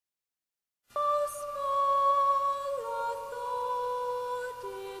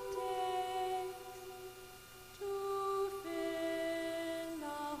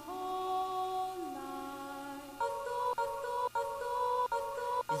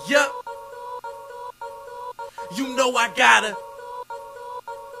Yup. You know I gotta.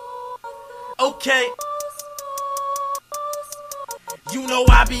 Okay. You know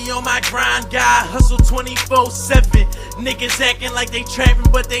I be on my grind, guy, hustle 24/7. Niggas acting like they trapping,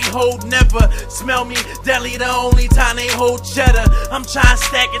 but they hold never. Smell me, deli the only time they hold cheddar. I'm trying to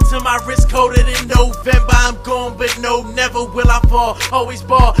stack it till my wrist coated in November. I'm gone, but no, never will I fall. Always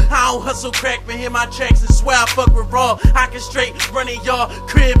ball. I don't hustle crack, but hit my tracks and swear I fuck with raw. I can straight run in y'all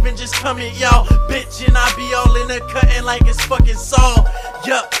crib and just come in y'all bitch, and I be all in the cutting like it's fucking Saul.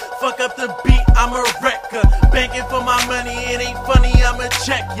 Yup. Fuck up the beat, I'm a wrecker. Banking for my money, it ain't funny, I'ma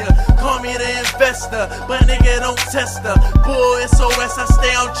check ya. Call me the investor, but nigga don't test her. Boy, SOS, I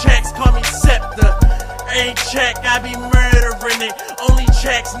stay on tracks, call me Scepter. Ain't track, I be murdering it. Only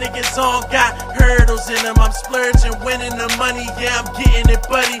tracks niggas on got hurdles in them. I'm splurging, winning the money, yeah, I'm getting it,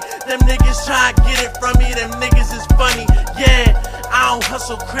 buddy. Them niggas try to get it from me, them niggas is funny, yeah. I don't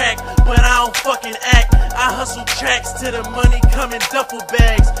hustle crack, but I don't fucking act. I hustle tracks till the money come in duffel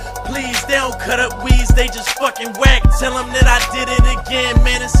bags. Please, they don't cut up weeds, they just fucking whack. Tell them that I did it again,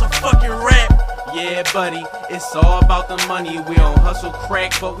 man, it's a fucking rap. Yeah, buddy, it's all about the money. We don't hustle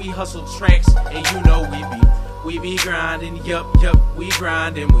crack, but we hustle tracks. And you know we be grinding, yup, we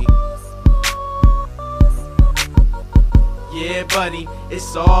grinding, we. Yeah, buddy,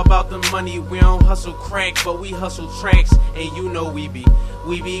 it's all about the money. We don't hustle crack, but we hustle tracks. And you know we be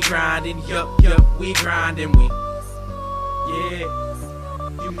grinding, yup, we grinding, we. Yeah.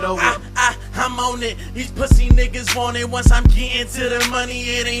 You know I'm on it. These pussy niggas want it. Once I'm getting to the money,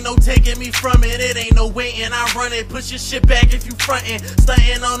 it ain't no taking me from it. It ain't no waiting, I run it. Push your shit back if you frontin'.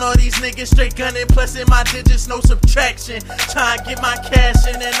 Stuntin' on all these niggas, straight gunning. Plus in my digits, no subtraction. Try to get my cash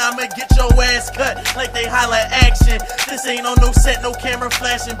in, and I'ma get your ass cut like they holla action. This ain't on no set, no camera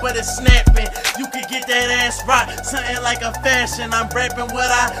flashing, but it's snapping. You could get that ass rock, something like a fashion. I'm rapping what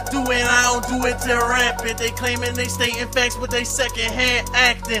I do, and I don't do it to rap it. They claiming they stating facts, but they secondhand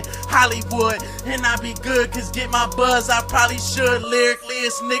acting. Hollywood, and I be good, cause get my buzz, I probably should. Lyrically,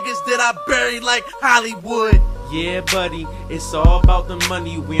 it's niggas that I bury like Hollywood. Yeah, buddy, it's all about the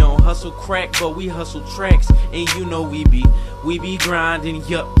money. We don't hustle crack, but we hustle tracks. And you know we be grinding,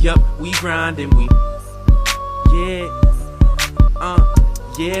 yup, we grinding, we.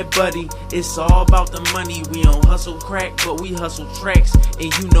 Yeah, buddy, it's all about the money. We don't hustle crack, but we hustle tracks.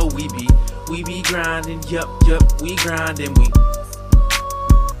 And you know we be grinding, yup, we grinding, we.